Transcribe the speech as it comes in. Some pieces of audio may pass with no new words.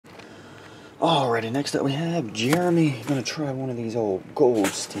Alrighty, next up we have Jeremy. Gonna try one of these old gold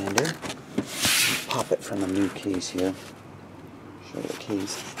standard. Pop it from a new case here. Show you the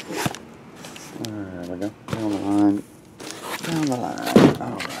case. There we go. Down the line. Down the line.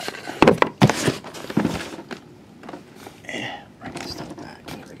 Alright. Yeah, bring this stuff back.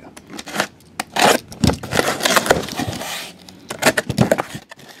 Here we go.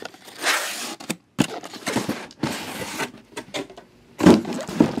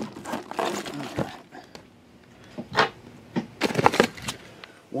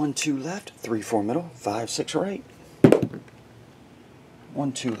 One, two left, 3, 4 middle, 5, 6, or 8.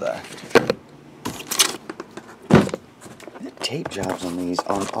 1, 2 left. The tape jobs on these,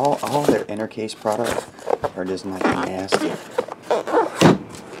 on all their inner case products, are just like nasty.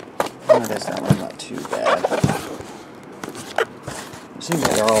 I guess that one's not too bad. It seems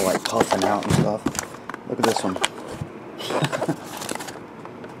like they're all like puffing out and stuff. Look at this one.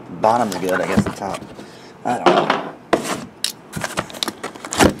 Bottom's good, I guess the top. I don't know.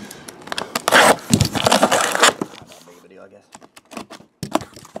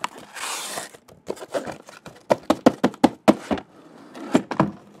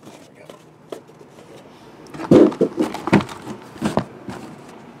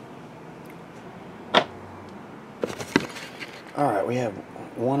 Alright, we have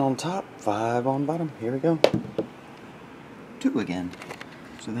 1 on top, 5 on bottom. Here we go. 2 again.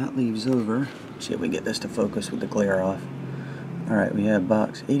 So that leaves over. Let's see if we get this to focus with the glare off. Alright, we have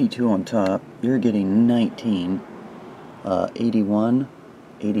box 82 on top. You're getting 19. 81,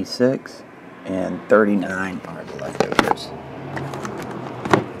 86, and 39 are the leftovers.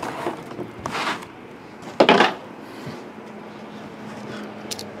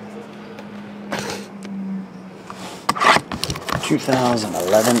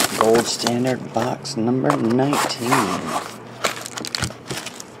 ...2011 Gold Standard box number 19.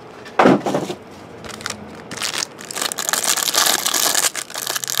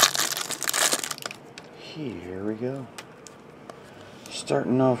 Here we go.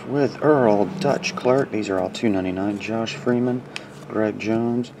 Starting off with Earl, Dutch Clark. These are all $2.99. Josh Freeman, Greg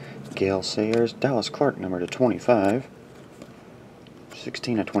Jones, Gale Sayers, Dallas Clark, number to 25.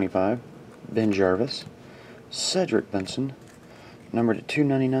 16/25. Ben Jarvis, Cedric Benson, number to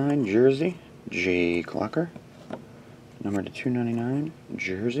 299 jersey, Jay Clocker. Number to 299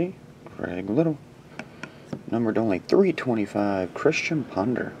 jersey, Greg Little. Number to only 325, Christian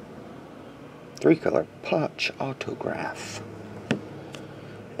Ponder. 3-color Potch autograph.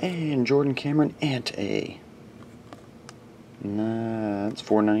 And Jordan Cameron Ante. That's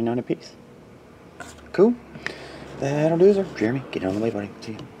 $4.99 a piece. Cool. That'll do, sir. Jeremy, get on the way, buddy.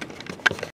 See you.